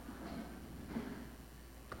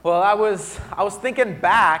Well, I was thinking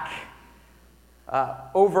back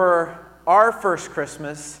over our first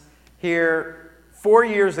Christmas here 4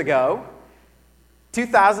 years ago,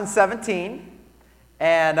 2017,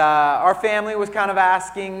 and our family was kind of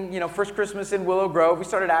asking, first Christmas in Willow Grove, we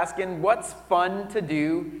started asking what's fun to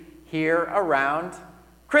do here around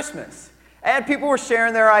Christmas. And people were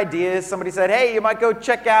sharing their ideas. Somebody said, hey, you might go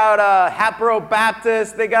check out Hatboro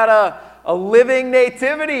Baptist. They got a living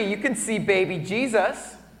nativity. You can see baby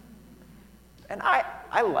Jesus. And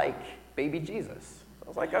I like baby Jesus. So I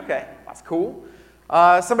was like, okay, that's cool.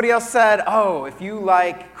 Somebody else said, oh, if you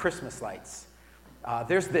like Christmas lights,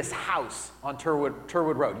 there's this house on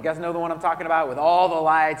Turwood Road. You guys know the one I'm talking about? With all the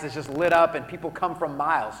lights, it's just lit up, and people come from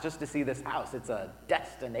miles just to see this house. It's a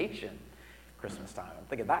destination Christmas time. I'm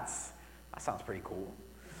thinking that sounds pretty cool.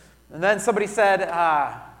 And then somebody said,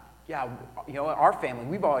 yeah, our family,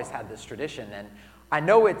 we've always had this tradition, and I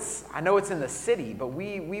know it's in the city, but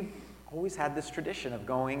we've always had this tradition of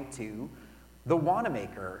going to the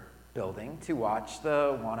Wanamaker building to watch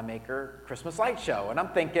the Wanamaker Christmas light show. And I'm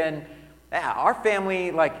thinking, yeah, our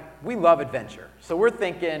family, we love adventure. So we're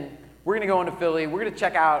thinking, we're going to go into Philly, we're going to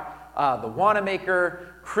check out the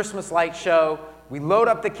Wanamaker Christmas light show. We load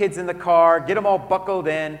up the kids in the car, get them all buckled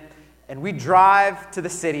in, and we drive to the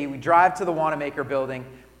city, we drive to the Wanamaker building,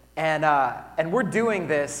 and we're doing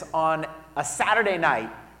this on a Saturday night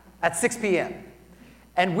at 6 p.m.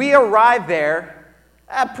 And we arrive there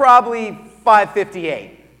at probably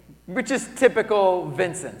 5:58, which is typical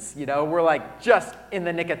Vincent's. We're just in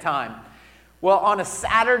the nick of time. Well, on a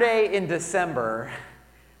Saturday in December,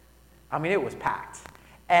 it was packed.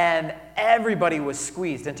 And everybody was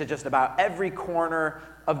squeezed into just about every corner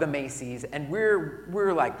of the Macy's. And we're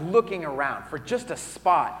looking around for just a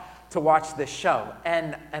spot to watch this show.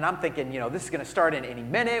 And I'm thinking, this is going to start in any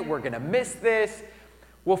minute. We're going to miss this.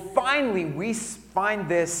 Well, finally, we find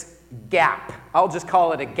this gap. I'll just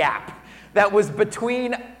call it a gap that was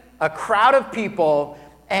between a crowd of people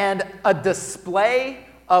and a display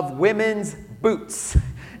of women's boots.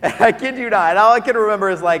 I kid you not. All I can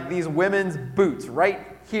remember is these women's boots right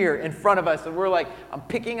here in front of us. And we're I'm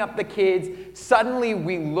picking up the kids. Suddenly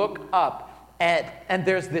we look up and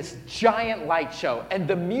there's this giant light show. And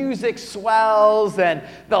the music swells and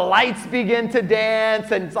the lights begin to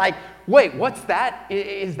dance. And it's wait, what's that?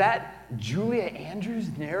 Is that Julia Andrews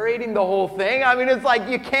narrating the whole thing? It's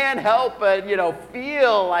you can't help but,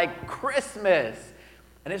 feel like Christmas.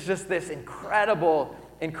 And it's just this incredible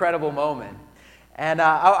moment. And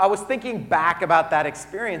I was thinking back about that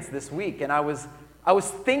experience this week, and I was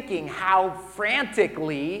thinking how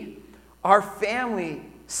frantically our family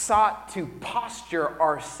sought to posture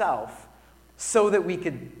ourselves so that we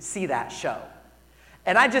could see that show.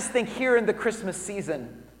 And I just think here in the Christmas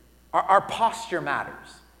season, our posture matters.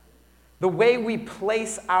 The way we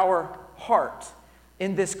place our heart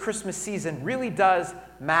in this Christmas season really does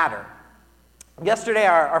matter. Yesterday,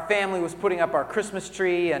 our family was putting up our Christmas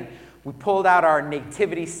tree, and we pulled out our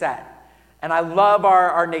nativity set. And I love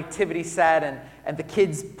our nativity set, and the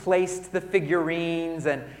kids placed the figurines.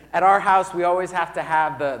 And at our house, we always have to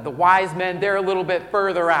have the wise men. They're a little bit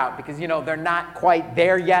further out because, they're not quite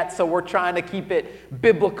there yet. So we're trying to keep it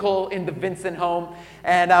biblical in the Vincent home.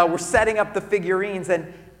 And we're setting up the figurines.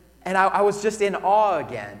 And I was just in awe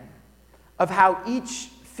again of how each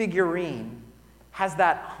figurine has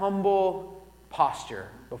that humble posture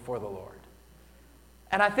before the Lord.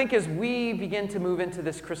 And I think as we begin to move into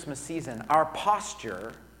this Christmas season, our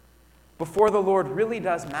posture before the Lord really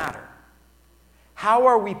does matter. How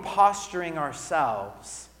are we posturing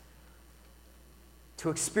ourselves to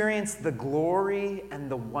experience the glory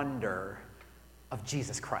and the wonder of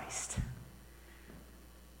Jesus Christ?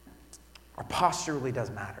 Our posture really does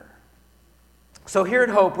matter. So here at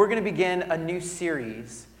Hope, we're going to begin a new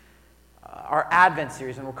series, our Advent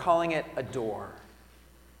series, and we're calling it Adore.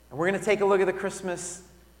 And we're going to take a look at the Christmas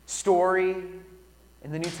story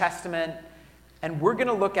in the New Testament, and we're going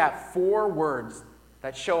to look at 4 words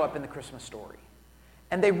that show up in the Christmas story.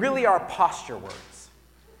 And they really are posture words.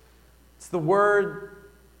 It's the word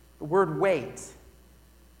wait,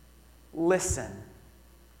 listen,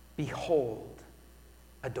 behold,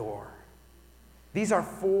 adore. These are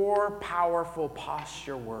 4 powerful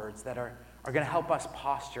posture words that are going to help us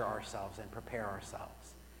posture ourselves and prepare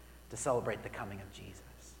ourselves to celebrate the coming of Jesus.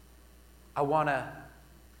 I want to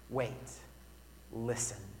wait,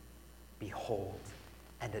 listen, behold,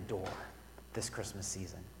 and adore this Christmas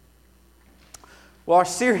season. Well, our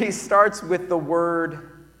series starts with the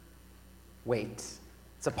word wait.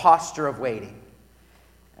 It's a posture of waiting.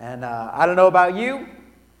 And I don't know about you,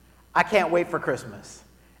 I can't wait for Christmas.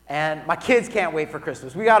 And my kids can't wait for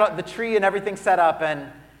Christmas. We got the tree and everything set up,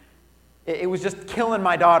 and It was just killing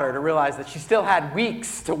my daughter to realize that she still had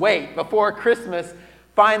weeks to wait before Christmas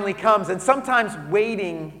finally comes. And sometimes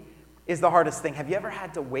waiting is the hardest thing. Have you ever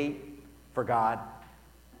had to wait for God?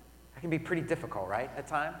 That can be pretty difficult, right, at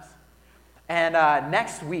times? And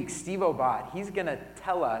next week, Steve Obad, he's going to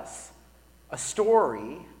tell us a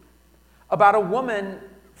story about a woman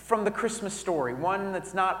from the Christmas story, one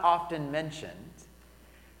that's not often mentioned.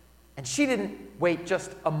 And she didn't wait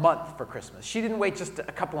just a month for Christmas. She didn't wait just a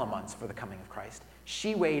couple of months for the coming of Christ.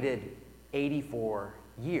 She waited 84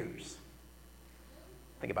 years.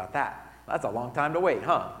 Think about that. That's a long time to wait,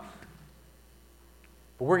 huh?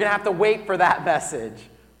 But we're going to have to wait for that message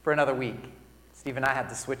for another week. Steve and I had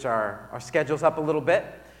to switch our schedules up a little bit.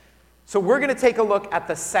 So we're going to take a look at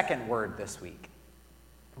the second word this week.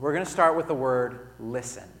 We're going to start with the word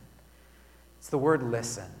listen. It's the word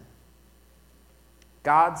listen.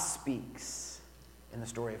 God speaks in the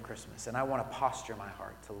story of Christmas, and I want to posture my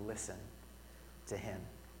heart to listen to him.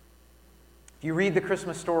 If you read the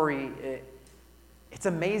Christmas story, it's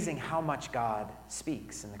amazing how much God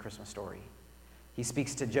speaks in the Christmas story. He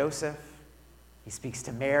speaks to Joseph, he speaks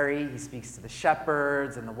to Mary, he speaks to the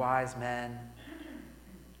shepherds and the wise men.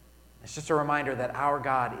 It's just a reminder that our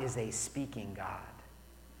God is a speaking God.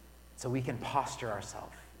 So we can posture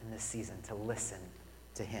ourselves in this season to listen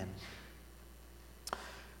to him.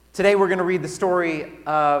 Today we're going to read the story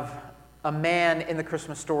of a man in the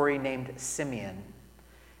Christmas story named Simeon.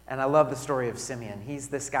 And I love the story of Simeon. He's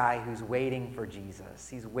this guy who's waiting for Jesus.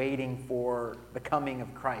 He's waiting for the coming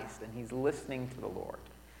of Christ, and he's listening to the Lord.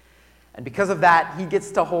 And because of that, he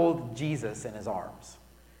gets to hold Jesus in his arms.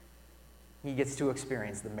 He gets to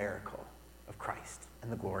experience the miracle of Christ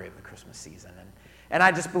and the glory of the Christmas season. And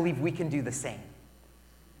I just believe we can do the same.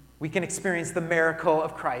 We can experience the miracle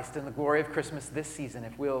of Christ and the glory of Christmas this season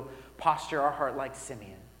if we'll posture our heart like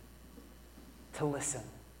Simeon to listen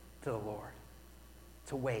to the Lord,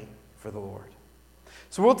 to wait for the Lord.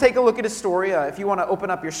 So we'll take a look at his story. If you want to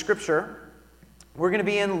open up your scripture, we're going to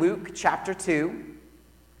be in Luke chapter 2.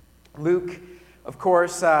 Luke, of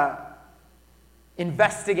course,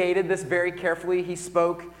 investigated this very carefully. He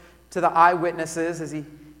spoke to the eyewitnesses as he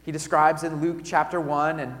describes in Luke chapter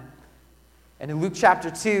 1. And in Luke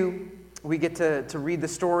chapter 2, we get to read the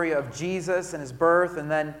story of Jesus and his birth, and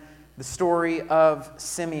then the story of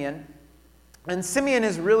Simeon. And Simeon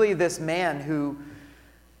is really this man who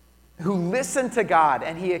listened to God,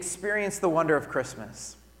 and he experienced the wonder of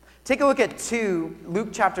Christmas. Take a look at Luke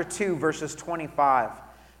chapter 2, verses 25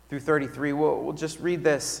 through 33. We'll just read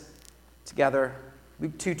this together.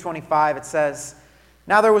 Luke 2:25, it says,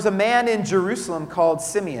 "Now there was a man in Jerusalem called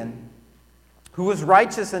Simeon, who was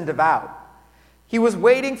righteous and devout. He was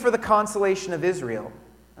waiting for the consolation of Israel,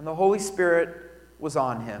 and the Holy Spirit was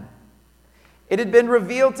on him. It had been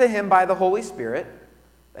revealed to him by the Holy Spirit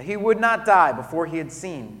that he would not die before he had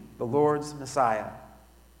seen the Lord's Messiah.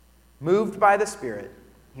 Moved by the Spirit,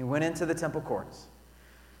 he went into the temple courts.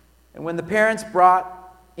 And when the parents brought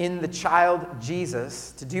in the child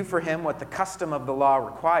Jesus to do for him what the custom of the law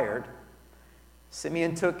required,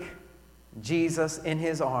 Simeon took Jesus in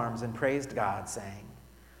his arms and praised God, saying,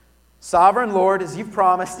 'Sovereign Lord, as you've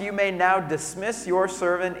promised, you may now dismiss your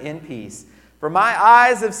servant in peace. For my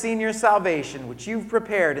eyes have seen your salvation, which you've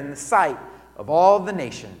prepared in the sight of all the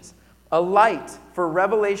nations, a light for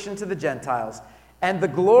revelation to the Gentiles, and the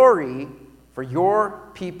glory for your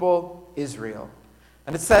people Israel.'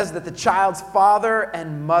 And it says that the child's father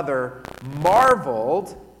and mother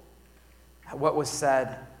marveled at what was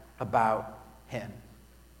said about him."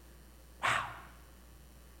 Wow.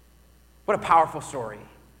 What a powerful story.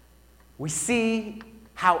 We see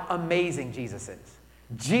how amazing Jesus is.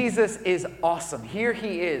 Jesus is awesome. Here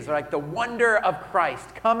he is, like the wonder of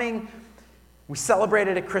Christ coming. We celebrate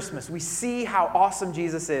it at Christmas. We see how awesome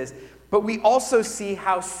Jesus is, but we also see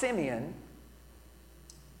how Simeon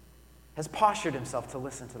has postured himself to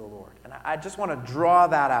listen to the Lord. And I just want to draw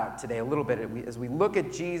that out today a little bit as we look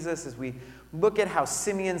at Jesus, as we look at how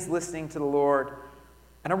Simeon's listening to the Lord.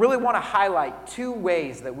 And I really want to highlight two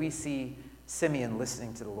ways that we see Simeon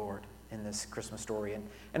listening to the Lord in this Christmas story.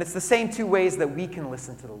 And it's the same two ways that we can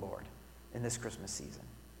listen to the Lord in this Christmas season.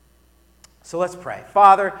 So let's pray.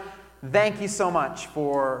 Father, thank you so much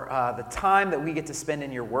for the time that we get to spend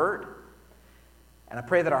in your word. And I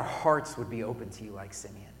pray that our hearts would be open to you like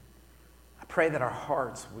Simeon. I pray that our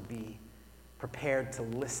hearts would be prepared to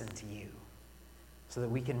listen to you so that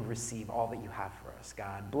we can receive all that you have for us.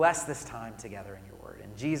 God, bless this time together in your word.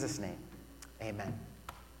 In Jesus' name, amen.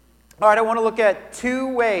 All right, I want to look at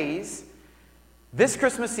two ways this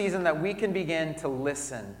Christmas season that we can begin to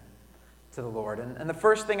listen to the Lord. And the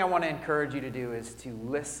first thing I want to encourage you to do is to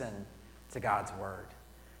listen to God's word.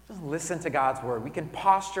 Just listen to God's word. We can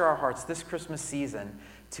posture our hearts this Christmas season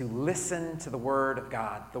to listen to the word of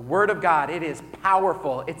God. The word of God, it is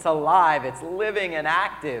powerful, it's alive, it's living and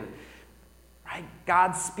active. Right?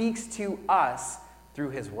 God speaks to us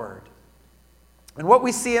through his word. And what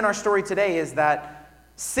we see in our story today is that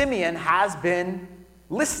Simeon has been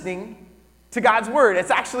listening to God's word.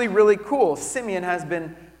 It's actually really cool. Simeon has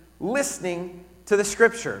been listening to the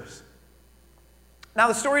scriptures. Now,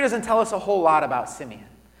 the story doesn't tell us a whole lot about Simeon.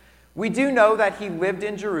 We do know that he lived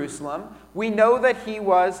in Jerusalem. We know that he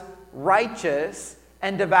was righteous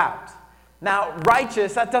and devout. Now,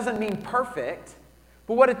 righteous, that doesn't mean perfect,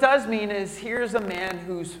 but what it does mean is here's a man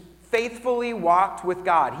who's faithfully walked with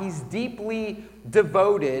God. He's deeply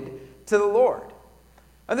devoted to the Lord.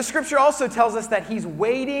 And the scripture also tells us that he's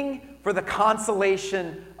waiting for the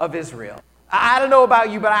consolation of Israel. I don't know about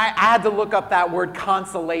you, but I had to look up that word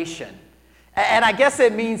consolation. And I guess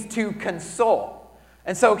it means to console.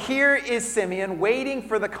 And so here is Simeon waiting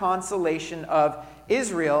for the consolation of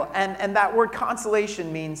Israel. And that word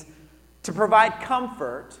consolation means to provide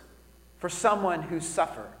comfort for someone who's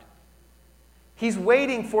suffered. He's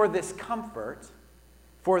waiting for this comfort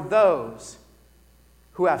for those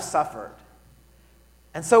who have suffered.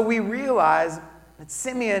 And so we realize that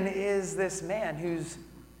Simeon is this man who's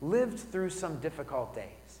lived through some difficult days.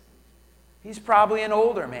 He's probably an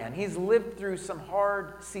older man. He's lived through some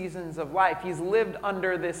hard seasons of life. He's lived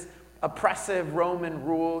under this oppressive Roman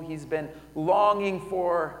rule. He's been longing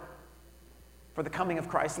for the coming of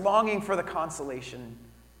Christ, longing for the consolation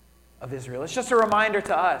of Israel. It's just a reminder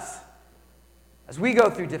to us as we go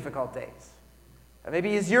through difficult days.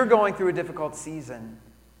 Maybe as you're going through a difficult season,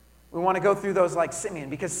 we want to go through those like Simeon,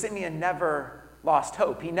 because Simeon never lost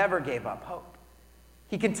hope. He never gave up hope.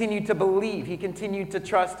 He continued to believe. He continued to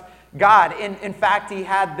trust God. In fact, he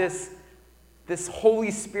had this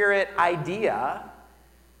Holy Spirit idea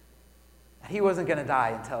that he wasn't going to die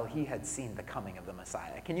until he had seen the coming of the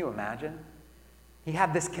Messiah. Can you imagine? He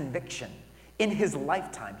had this conviction. In his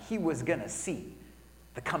lifetime, he was going to see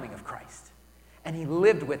the coming of Christ. And he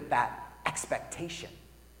lived with that expectation.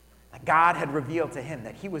 That God had revealed to him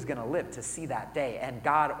that he was going to live to see that day. And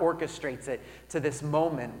God orchestrates it to this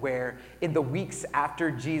moment where in the weeks after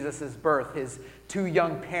Jesus' birth, his two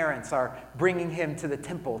young parents are bringing him to the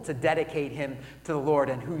temple to dedicate him to the Lord.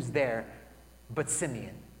 And who's there but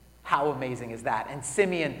Simeon? How amazing is that? And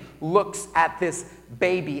Simeon looks at this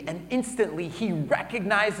baby and instantly he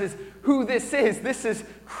recognizes who this is. This is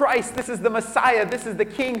Christ. This is the Messiah. This is the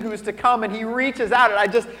King who's to come. And he reaches out,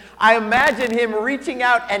 and I imagine him reaching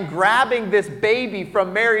out and grabbing this baby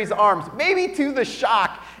from Mary's arms, maybe to the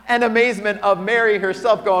shock and amazement of Mary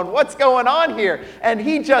herself, going, "What's going on here?" And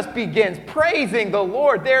he just begins praising the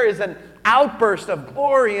Lord. There is an outburst of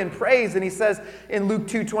glory and praise. And he says in Luke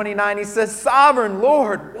 2:29, he says, "Sovereign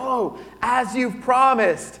Lord, whoa, as you've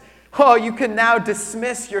promised, oh, you can now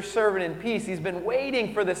dismiss your servant in peace." He's been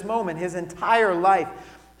waiting for this moment his entire life.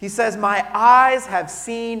 He says, "My eyes have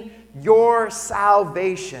seen your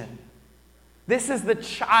salvation." This is the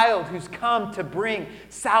child who's come to bring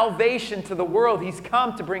salvation to the world. He's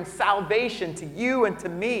come to bring salvation to you and to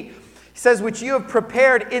me. He says, "Which you have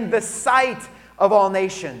prepared in the sight of all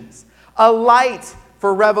nations, a light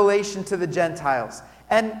for revelation to the Gentiles,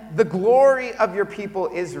 and the glory of your people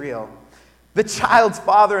Israel." The child's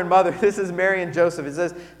father and mother, this is Mary and Joseph, it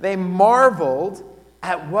says, they marveled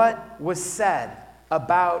at what was said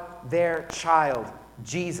about their child,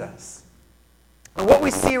 Jesus. And what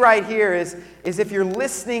we see right here is if you're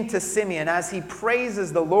listening to Simeon as he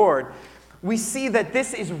praises the Lord, we see that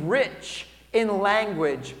this is rich in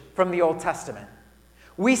language from the Old Testament.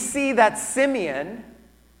 We see that Simeon,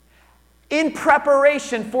 in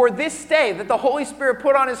preparation for this day that the Holy Spirit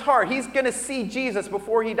put on his heart, he's going to see Jesus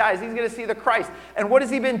before he dies. He's going to see the Christ. And what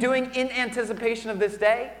has he been doing in anticipation of this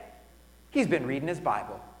day? He's been reading his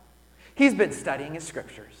Bible. He's been studying his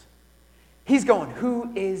scriptures. He's going,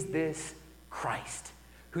 who is this Christ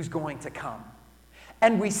who's going to come?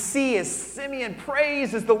 And we see as Simeon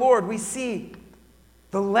praises the Lord, we see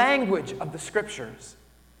the language of the scriptures.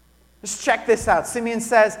 Just check this out. Simeon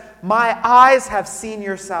says, "My eyes have seen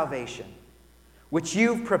your salvation, which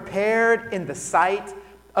you've prepared in the sight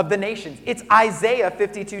of the nations." It's Isaiah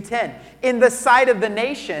 52:10. "In the sight of the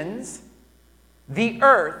nations, the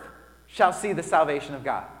earth shall see the salvation of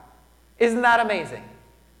God." Isn't that amazing?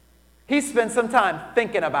 He spent some time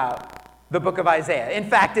thinking about the book of Isaiah. In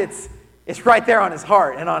fact, it's right there on his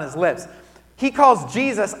heart and on his lips. He calls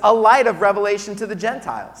Jesus a light of revelation to the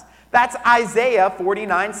Gentiles. That's Isaiah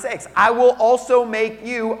 49:6. "I will also make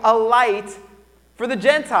you a light for the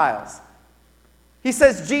Gentiles." He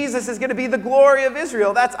says Jesus is going to be the glory of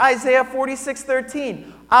Israel. That's Isaiah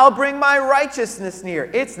 46:13. I'll bring my righteousness near.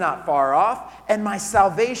 It's not far off, and my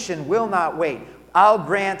salvation will not wait. I'll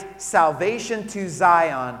grant salvation to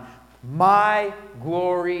Zion, my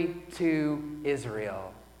glory to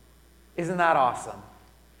Israel. Isn't that awesome?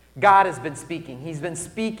 God has been speaking. He's been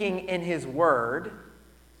speaking in his word.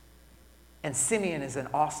 And Simeon is an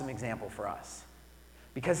awesome example for us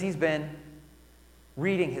because he's been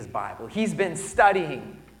reading his Bible. He's been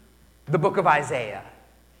studying the book of Isaiah.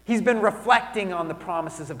 He's been reflecting on the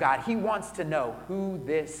promises of God. He wants to know who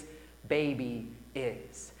this baby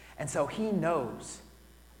is. And so he knows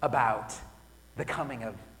about the coming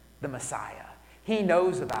of the Messiah. He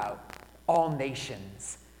knows about all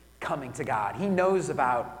nations coming to God. He knows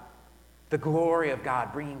about the glory of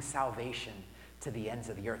God bringing salvation to the ends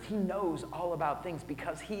of the earth. He knows all about things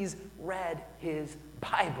because he's read his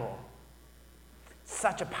Bible.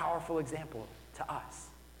 Such a powerful example to us.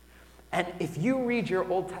 And if you read your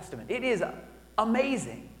Old Testament, it is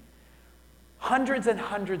amazing. Hundreds and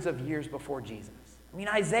hundreds of years before Jesus. I mean,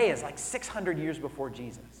 Isaiah is like 600 years before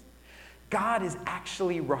Jesus. God is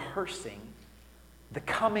actually rehearsing the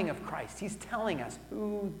coming of Christ. He's telling us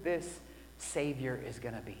who this Savior is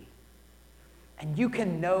going to be. And you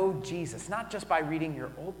can know Jesus, not just by reading your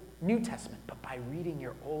New Testament, but by reading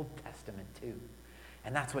your Old Testament too.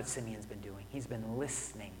 And that's what Simeon's been doing. He's been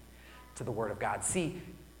listening to the Word of God. See,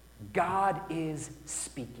 God is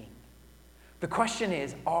speaking. The question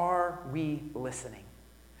is, are we listening?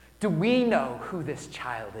 Do we know who this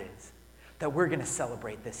child is that we're going to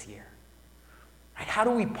celebrate this year? Right? How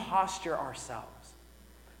do we posture ourselves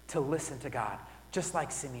to listen to God, just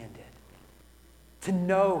like Simeon did? To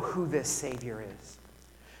know who this Savior is.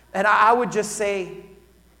 And I would just say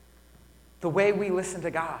the way we listen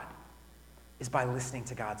to God is by listening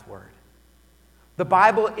to God's Word. The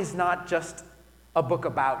Bible is not just a book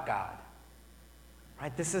about God.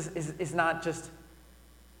 Right? This is not just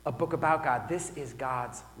a book about God. This is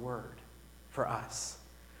God's Word for us.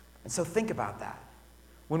 And so think about that.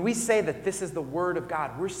 When we say that this is the Word of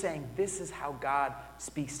God, we're saying this is how God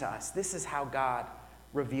speaks to us. This is how God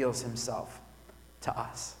reveals himself to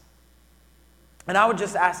us. And I would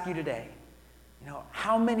just ask you today,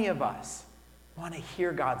 how many of us want to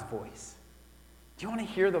hear God's voice? Do you want to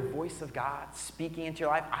hear the voice of God speaking into your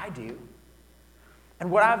life? I do.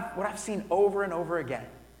 And what I've seen over and over again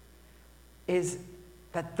is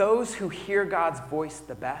that those who hear God's voice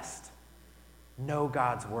the best know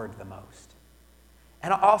God's word the most.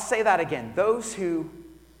 And I'll say that again. Those who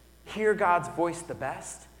hear God's voice the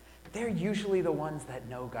best, they're usually the ones that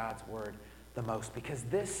know God's word the most, because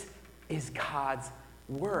this is God's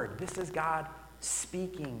word. This is God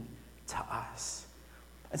speaking to us.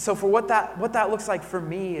 And so for what that looks like for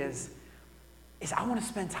me is I want to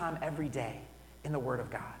spend time every day in the Word of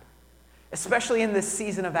God. Especially in this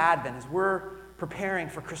season of Advent, as we're preparing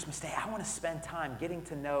for Christmas Day, I want to spend time getting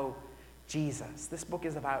to know Jesus. This book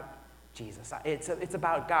is about Jesus. It's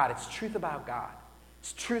about God. It's truth about God.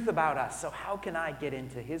 It's truth about us. So how can I get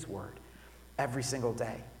into his Word every single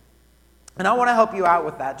day? And I want to help you out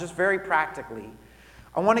with that, just very practically.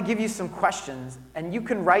 I want to give you some questions, and you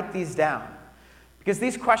can write these down, because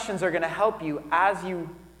these questions are going to help you as you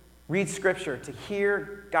read Scripture to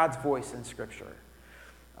hear God's voice in Scripture.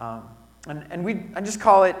 I just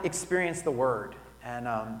call it Experience the Word. And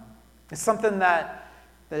it's something that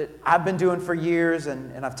I've been doing for years,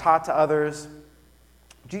 and I've taught to others.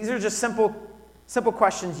 These are just simple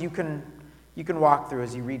questions you can walk through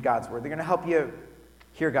as you read God's Word. They're going to help you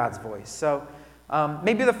hear God's voice. So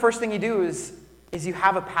maybe the first thing you do is you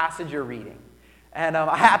have a passage you're reading. And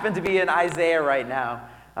I happen to be in Isaiah right now.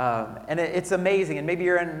 And it's amazing. And maybe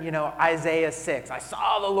you're in, Isaiah 6. I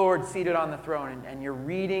saw the Lord seated on the throne, and you're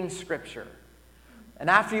reading Scripture. And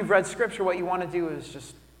after you've read Scripture, what you want to do is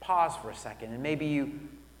just pause for a second, and maybe you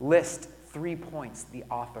list 3 points the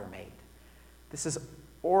author made. This is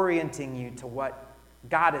orienting you to what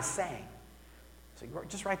God is saying. So you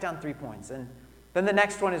just write down 3 points. And then the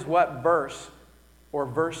next one is what verse or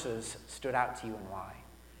verses stood out to you and why.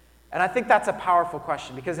 And I think that's a powerful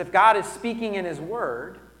question, because if God is speaking in his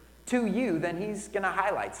word to you, then he's going to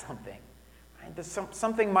highlight something. Right?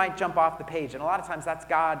 Something might jump off the page, and a lot of times that's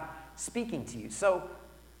God speaking to you. So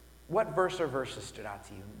what verse or verses stood out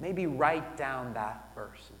to you? Maybe write down that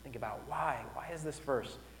verse and think about why. Why is this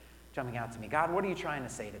verse jumping out to me? God, what are you trying to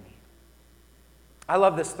say to me? I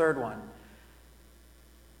love this third one.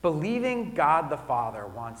 Believing God the Father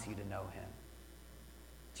wants you to know him.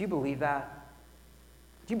 Do you believe that?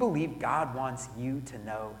 Do you believe God wants you to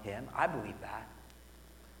know him? I believe that.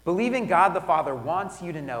 Believing God the Father wants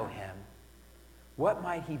you to know him. What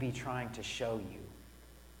might he be trying to show you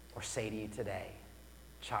or say to you today,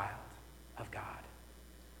 child of God?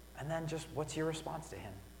 And then just what's your response to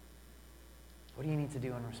him? What do you need to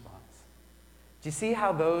do in response? Do you see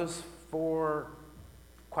how those 4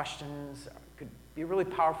 questions could be a really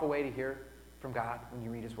powerful way to hear from God when you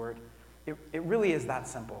read his word? It really is that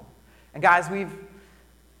simple. And guys,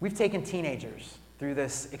 we've taken teenagers through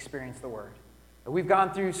this experience of the word. We've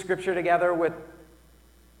gone through scripture together with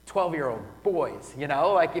 12-year-old boys,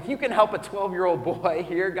 Like if you can help a 12-year-old boy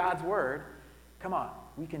hear God's word, come on,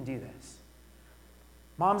 we can do this.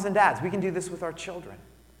 Moms and dads, we can do this with our children.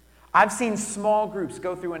 I've seen small groups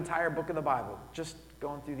go through an entire book of the Bible just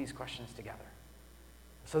going through these questions together.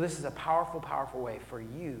 So this is a powerful, powerful way for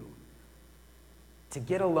you to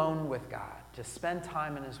get alone with God, to spend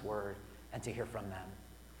time in his word, and to hear from them.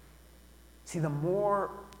 See, the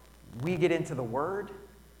more we get into the word,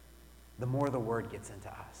 the more the word gets into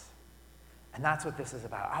us. And that's what this is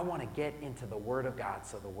about. I want to get into the word of God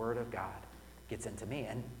so the word of God gets into me.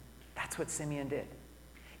 And that's what Simeon did.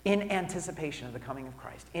 In anticipation of the coming of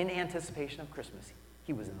Christ, in anticipation of Christmas,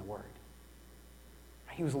 he was in the word.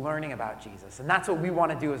 He was learning about Jesus. And that's what we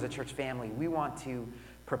want to do as a church family. We want to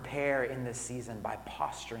prepare in this season by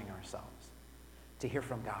posturing ourselves to hear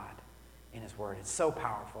from God in his word. It's so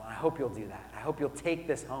powerful, and I hope you'll do that. I hope you'll take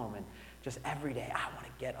this home and just every day, I want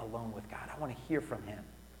to get alone with God. I want to hear from him.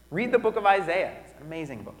 Read the book of Isaiah. It's an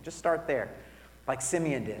amazing book. Just start there, like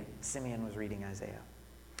Simeon did. Simeon was reading Isaiah.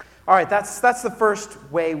 All right, that's the first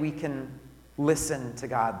way we can listen to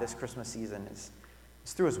God this Christmas season is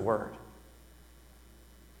through his word.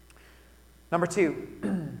 Number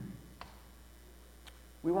 2,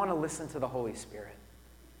 we want to listen to the Holy Spirit.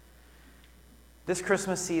 This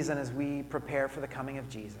Christmas season, as we prepare for the coming of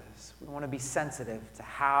Jesus, we want to be sensitive to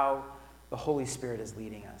how the Holy Spirit is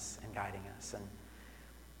leading us and guiding us.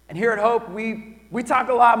 And here at Hope, we talk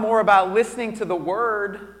a lot more about listening to the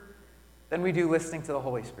Word than we do listening to the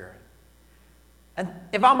Holy Spirit. And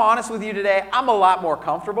if I'm honest with you today, I'm a lot more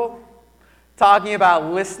comfortable talking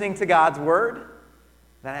about listening to God's Word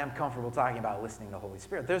than I am comfortable talking about listening to the Holy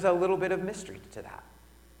Spirit. There's a little bit of mystery to that.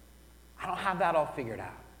 I don't have that all figured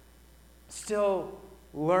out. Still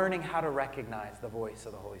learning how to recognize the voice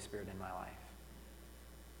of the Holy Spirit in my life.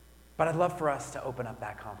 But I'd love for us to open up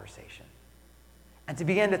that conversation and to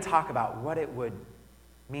begin to talk about what it would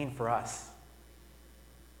mean for us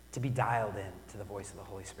to be dialed in to the voice of the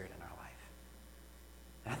Holy Spirit in our life.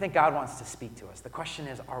 And I think God wants to speak to us. The question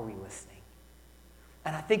is, are we listening?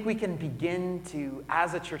 And I think we can begin to,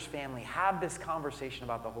 as a church family, have this conversation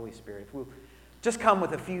about the Holy Spirit if we'll just come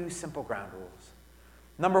with a few simple ground rules.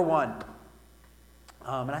 Number 1,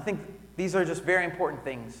 and I think these are just very important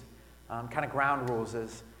things, kind of ground rules,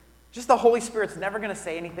 is just the Holy Spirit's never going to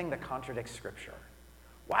say anything that contradicts Scripture.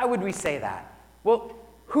 Why would we say that? Well,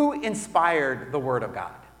 who inspired the Word of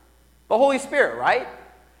God? The Holy Spirit, right?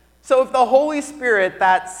 So if the Holy Spirit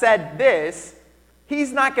that said this,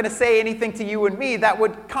 he's not going to say anything to you and me that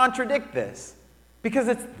would contradict this, because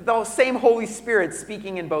it's the same Holy Spirit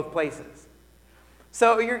speaking in both places.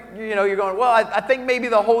 So you're going, well, I think maybe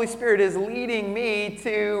the Holy Spirit is leading me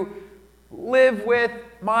to live with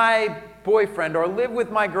my boyfriend or live with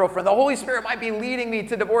my girlfriend. The Holy Spirit might be leading me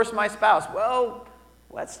to divorce my spouse. Well,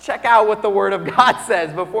 let's check out what the Word of God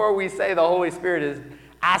says before we say the Holy Spirit is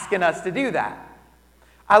asking us to do that.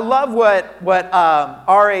 I love what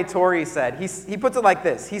R.A. Torrey said. He puts it like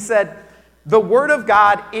this. He said, the Word of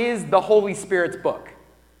God is the Holy Spirit's book.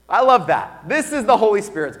 I love that. This is the Holy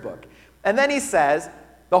Spirit's book. And then he says,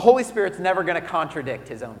 the Holy Spirit's never going to contradict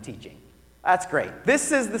his own teaching. That's great.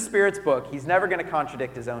 This is the Spirit's book. He's never going to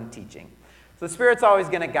contradict his own teaching. So the Spirit's always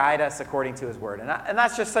going to guide us according to his word. And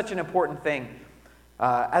that's just such an important thing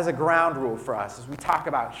as a ground rule for us as we talk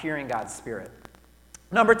about hearing God's Spirit.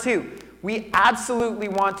 Number 2, we absolutely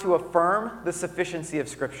want to affirm the sufficiency of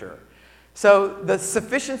Scripture. So the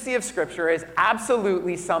sufficiency of Scripture is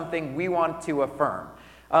absolutely something we want to affirm.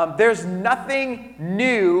 There's nothing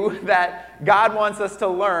new that God wants us to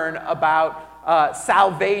learn about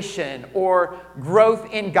salvation or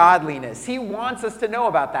growth in godliness. He wants us to know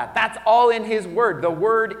about that. That's all in his word. The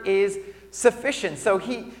word is sufficient. So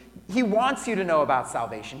he wants you to know about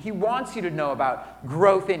salvation. He wants you to know about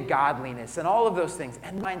growth in godliness and all of those things.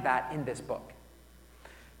 And find that in this book.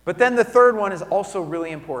 But then the third one is also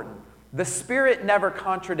really important. The Spirit never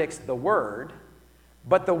contradicts the word,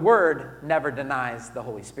 but the Word never denies the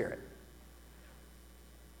Holy Spirit.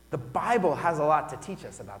 The Bible has a lot to teach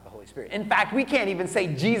us about the Holy Spirit. In fact, we can't even say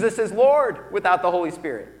Jesus is Lord without the Holy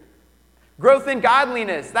Spirit. Growth in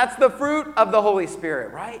godliness, that's the fruit of the Holy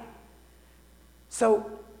Spirit, right?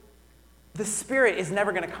 So the Spirit is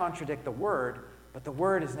never going to contradict the Word, but the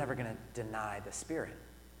Word is never going to deny the Spirit.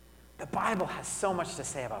 The Bible has so much to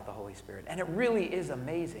say about the Holy Spirit, and it really is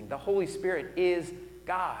amazing. The Holy Spirit is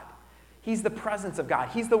God. He's the presence of God.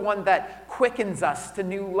 He's the one that quickens us to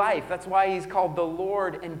new life. That's why he's called the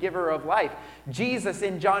Lord and giver of life. Jesus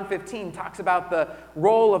in John 15 talks about the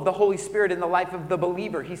role of the Holy Spirit in the life of the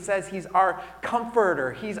believer. He says he's our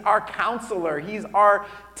comforter, he's our counselor, he's our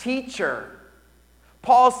teacher.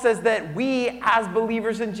 Paul says that we, as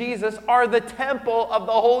believers in Jesus, are the temple of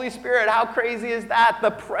the Holy Spirit. How crazy is that? The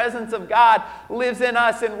presence of God lives in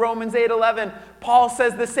us in Romans 8:11. Paul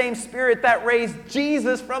says the same Spirit that raised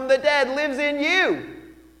Jesus from the dead lives in you.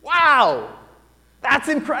 Wow! That's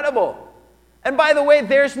incredible. And by the way,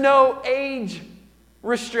 there's no age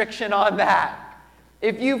restriction on that.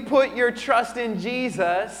 If you've put your trust in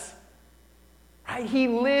Jesus, right, he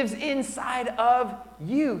lives inside of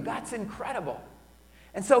you. That's incredible.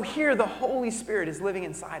 And so here the Holy Spirit is living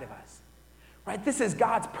inside of us, right? This is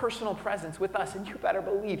God's personal presence with us, and you better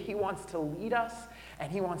believe he wants to lead us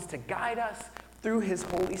and he wants to guide us through his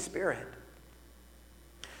Holy Spirit.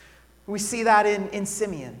 We see that in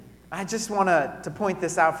Simeon. I just want to point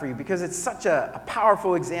this out for you because it's such a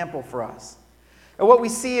powerful example for us. And what we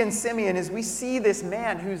see in Simeon is we see this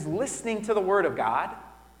man who's listening to the word of God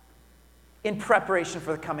in preparation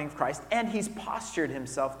for the coming of Christ, and he's postured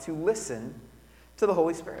himself to listen to the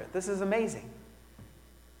Holy Spirit. This is amazing.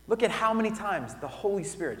 Look at how many times the Holy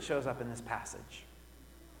Spirit shows up in this passage.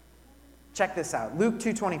 Check this out. Luke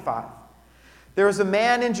 2:25. There was a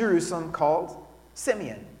man in Jerusalem called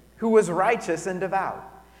Simeon, who was righteous and devout.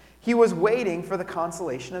 He was waiting for the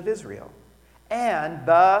consolation of Israel. And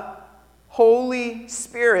the Holy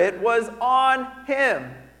Spirit was on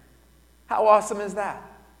him. How awesome is that?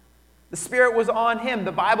 The Spirit was on him.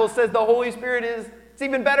 The Bible says the Holy Spirit it's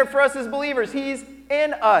even better for us as believers. He's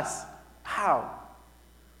in us. How?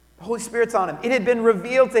 The Holy Spirit's on him. It had been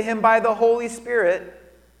revealed to him by the Holy Spirit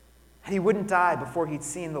that he wouldn't die before he'd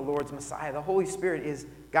seen the Lord's Messiah. The Holy Spirit is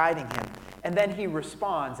guiding him. And then he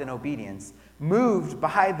responds in obedience. Moved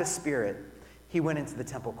by the Spirit, he went into the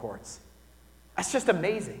temple courts. That's just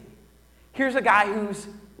amazing. Here's a guy who's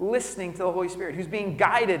listening to the Holy Spirit, who's being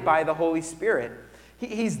guided by the Holy Spirit.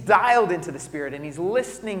 He's dialed into the Spirit, and he's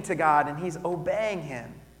listening to God, and he's obeying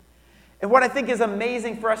him. And what I think is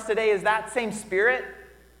amazing for us today is that same Spirit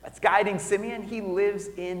that's guiding Simeon, he lives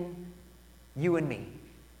in you and me.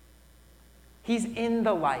 He's in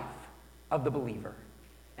the life of the believer,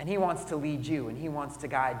 and he wants to lead you, and he wants to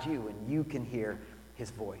guide you, and you can hear his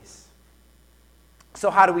voice. So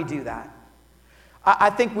how do we do that? I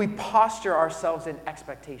think we posture ourselves in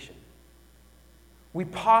expectation. We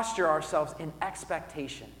posture ourselves in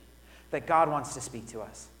expectation that God wants to speak to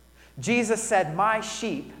us. Jesus said, "My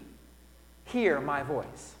sheep hear my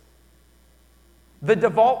voice." The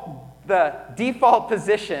default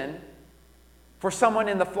position for someone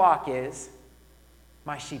in the flock is,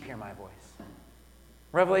 "My sheep hear my voice."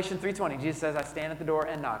 Revelation 3:20, Jesus says, "I stand at the door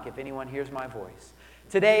and knock if anyone hears my voice."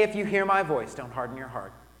 Today, if you hear my voice, don't harden your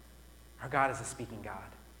heart. Our God is a speaking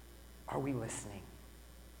God. Are we listening?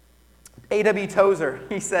 A.W. Tozer,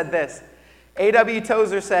 he said this. A.W.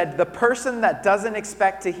 Tozer said, "The person that doesn't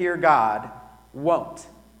expect to hear God won't.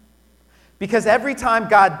 Because every time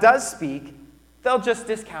God does speak, they'll just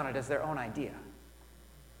discount it as their own idea."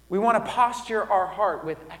 We want to posture our heart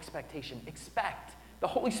with expectation. Expect. The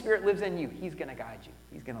Holy Spirit lives in you. He's going to guide you.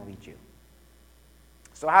 He's going to lead you.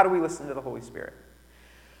 So how do we listen to the Holy Spirit?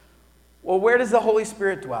 Well, where does the Holy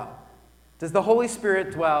Spirit dwell? Does the Holy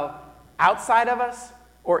Spirit dwell outside of us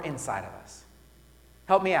or inside of us?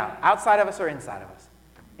 Help me out. Outside of us or inside of us?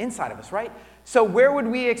 Inside of us, right? So where would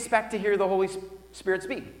we expect to hear the Holy Spirit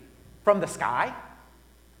speak? From the sky?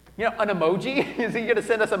 You know, an emoji? Is he going to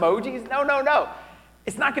send us emojis? No.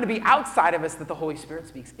 It's not going to be outside of us that the Holy Spirit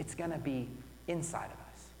speaks. It's going to be inside of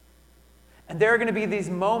us. And there are going to be these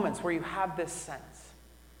moments where you have this sense,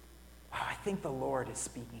 wow, I think the Lord is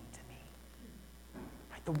speaking to me.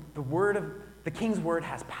 Right? The King's word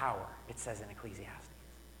has power, it says in Ecclesiastes.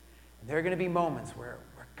 And there are going to be moments where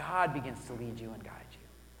God begins to lead you and guide you.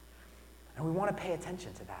 And we want to pay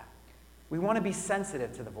attention to that. We want to be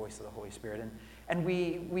sensitive to the voice of the Holy Spirit. And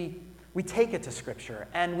we take it to Scripture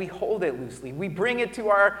and we hold it loosely. We bring it to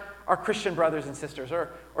our Christian brothers and sisters or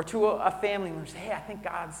to a family member and say, "Hey, I think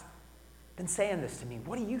God's been saying this to me.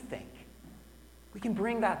 What do you think?" We can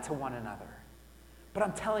bring that to one another. But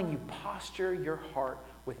I'm telling you, posture your heart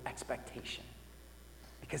with expectation.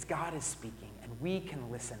 Because God is speaking and we can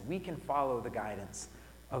listen. We can follow the guidance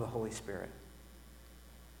of the Holy Spirit.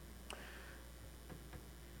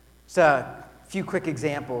 Just a few quick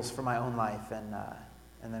examples from my own life and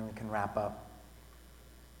then we can wrap up.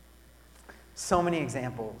 So many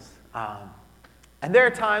examples. And there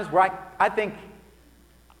are times where I think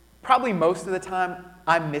probably most of the time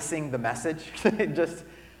I'm missing the message.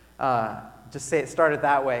 just say it started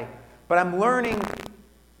that way. But I'm learning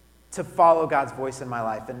to follow God's voice in my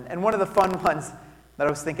life. And one of the fun ones that I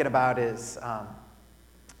was thinking about is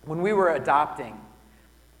when we were adopting,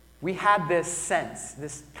 we had this sense,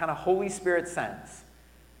 this kind of Holy Spirit sense,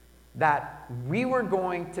 that we were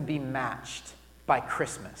going to be matched by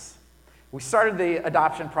Christmas. We started the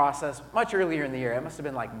adoption process much earlier in the year. It must have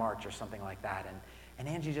been like March or something like that. And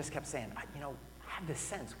Angie just kept saying, I have this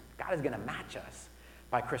sense God is going to match us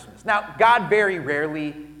by Christmas. Now, God very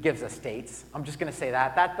rarely gives us dates. I'm just going to say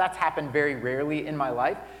that. That's happened very rarely in my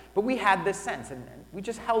life. But we had this sense, and we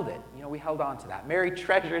just held it. We held on to that. Mary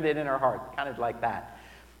treasured it in her heart, kind of like that.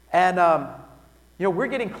 And, we're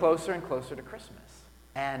getting closer and closer to Christmas.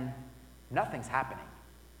 And nothing's happening.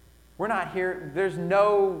 We're not here. There's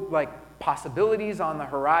no, possibilities on the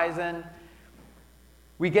horizon.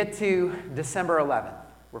 We get to December 11th.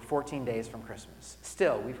 We're 14 days from Christmas.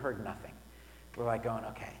 Still, we've heard nothing. We're going,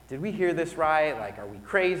 okay, did we hear this right? Are we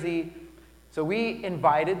crazy? So we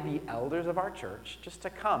invited the elders of our church just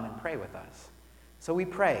to come and pray with us. So we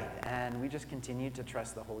prayed, and we just continued to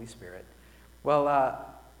trust the Holy Spirit. Well,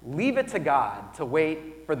 leave it to God to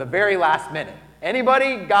wait for the very last minute.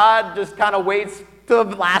 Anybody? God just kind of waits to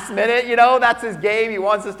the last minute, that's his game. He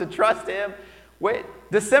wants us to trust him. Wait,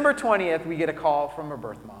 December 20th, we get a call from her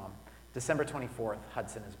birth mom. December 24th,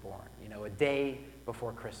 Hudson is born, a day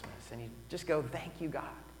before Christmas. And you just go, thank you, God.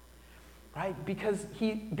 Right? Because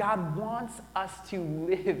God wants us to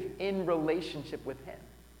live in relationship with him.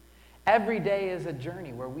 Every day is a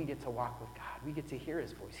journey where we get to walk with God. We get to hear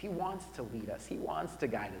his voice. He wants to lead us. He wants to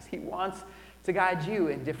guide us. He wants to guide you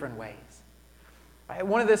in different ways. Right?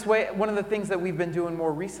 One of the things that we've been doing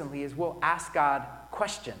more recently is we'll ask God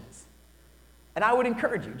questions. And I would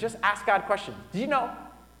encourage you, just ask God questions. Do you know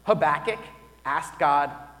Habakkuk asked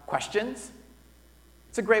God questions?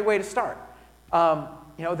 It's a great way to start.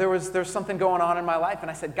 There's something going on in my life, and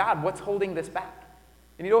I said, God, what's holding this back?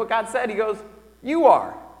 And you know what God said? He goes, you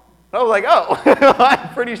are. And I was like, oh,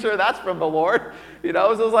 I'm pretty sure that's from the Lord. So I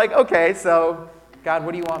was like, okay, so God,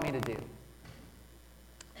 what do you want me to do?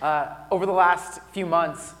 Over the last few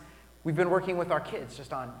months, we've been working with our kids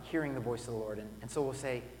just on hearing the voice of the Lord. And so we'll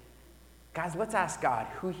say, guys, let's ask God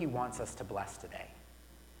who he wants us to bless today.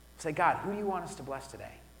 We'll say, God, who do you want us to bless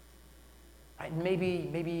today? Right?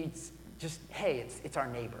 Maybe it's just, hey, it's our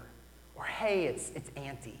neighbor. Or, hey, it's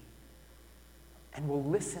Auntie. And we'll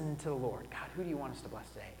listen to the Lord. God, who do you want us to bless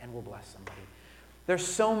today? And we'll bless somebody. There's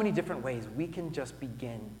so many different ways we can just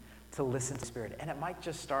begin to listen to the Spirit. And it might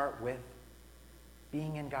just start with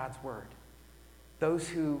being in God's Word. Those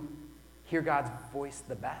who hear God's voice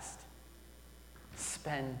the best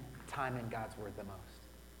spend time in God's Word the most.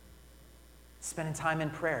 Spending time in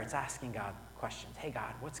prayer, it's asking God questions. Hey,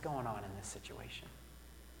 God, what's going on in this situation?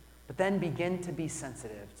 But then begin to be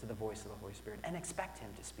sensitive to the voice of the Holy Spirit and expect him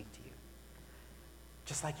to speak to you,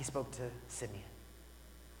 just like he spoke to Simeon.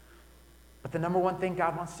 But the number one thing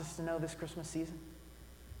God wants us to know this Christmas season,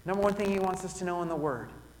 number one thing he wants us to know in the Word,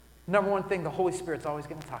 number one thing the Holy Spirit's always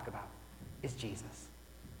going to talk about is Jesus.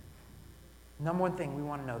 Number one thing we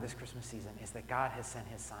want to know this Christmas season is that God has sent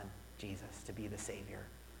his son, Jesus, to be the Savior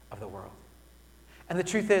of the world. And the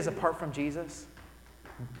truth is, apart from Jesus,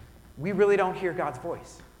 we really don't hear God's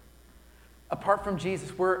voice. Apart from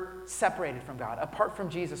Jesus, we're separated from God. Apart from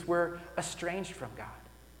Jesus, we're estranged from God.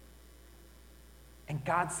 And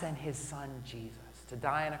God sent his son, Jesus, to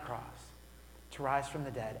die on a cross, to rise from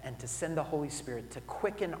the dead, and to send the Holy Spirit to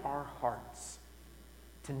quicken our hearts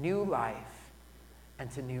to new life and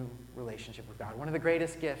to new relationship with God. One of the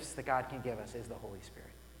greatest gifts that God can give us is the Holy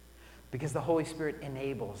Spirit, because the Holy Spirit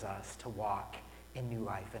enables us to walk in new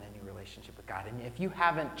life and a new relationship with God. And if you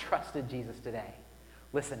haven't trusted Jesus today,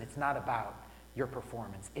 listen, it's not about your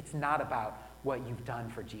performance. It's not about what you've done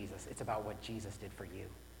for Jesus. It's about what Jesus did for you.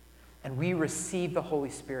 And we receive the Holy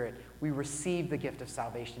Spirit. We receive the gift of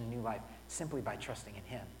salvation and new life simply by trusting in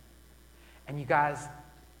him. And you guys,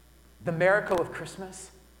 the miracle of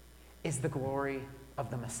Christmas is the glory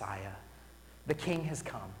of the Messiah. The King has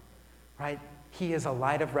come, right? He is a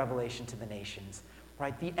light of revelation to the nations,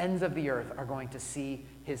 right? The ends of the earth are going to see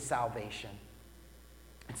his salvation.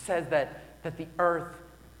 It says that the earth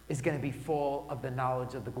is going to be full of the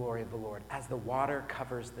knowledge of the glory of the Lord as the water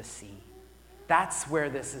covers the sea. That's where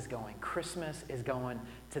this is going. Christmas is going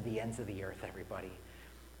to the ends of the earth, everybody,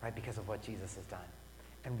 right? Because of what Jesus has done.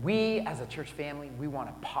 And we, as a church family, we want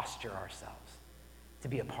to posture ourselves to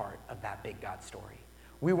be a part of that big God story.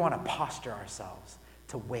 We want to posture ourselves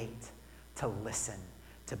to wait, to listen,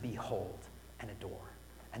 to behold, and adore.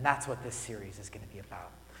 And that's what this series is going to be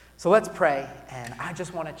about. So let's pray, and I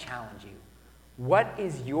just want to challenge you. What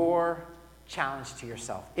is your challenge to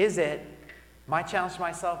yourself? Is it, my challenge to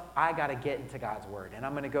myself, I got to get into God's word, and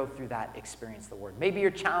I'm going to go through that, experience the word. Maybe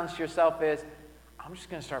your challenge to yourself is, I'm just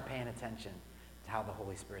going to start paying attention to how the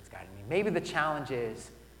Holy Spirit's guiding me. Maybe the challenge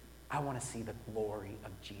is, I want to see the glory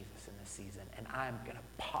of Jesus in this season, and I'm going to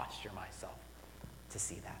posture myself to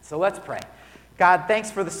see that. So let's pray. God, thanks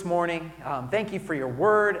for this morning. Thank you for your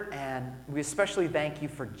word, and we especially thank you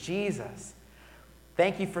for Jesus.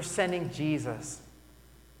 Thank you for sending Jesus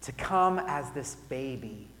to come as this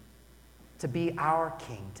baby, to be our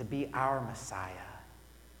King, to be our Messiah.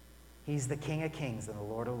 He's the King of Kings and the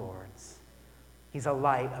Lord of Lords. He's a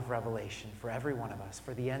light of revelation for every one of us,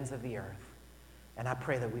 for the ends of the earth. And I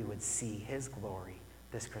pray that we would see his glory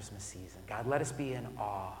this Christmas season. God, let us be in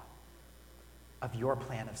awe of your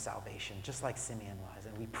plan of salvation, just like Simeon was.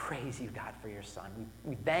 And we praise you, God, for your Son.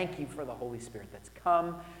 We thank you for the Holy Spirit that's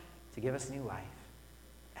come to give us new life.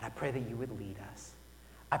 And I pray that you would lead us.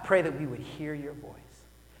 I pray that we would hear your voice.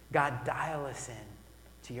 God, dial us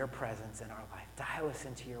in to your presence in our life. Dial us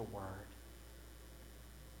into your word.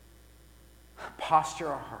 Posture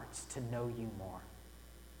our hearts to know you more.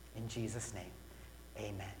 In Jesus' name,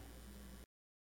 amen.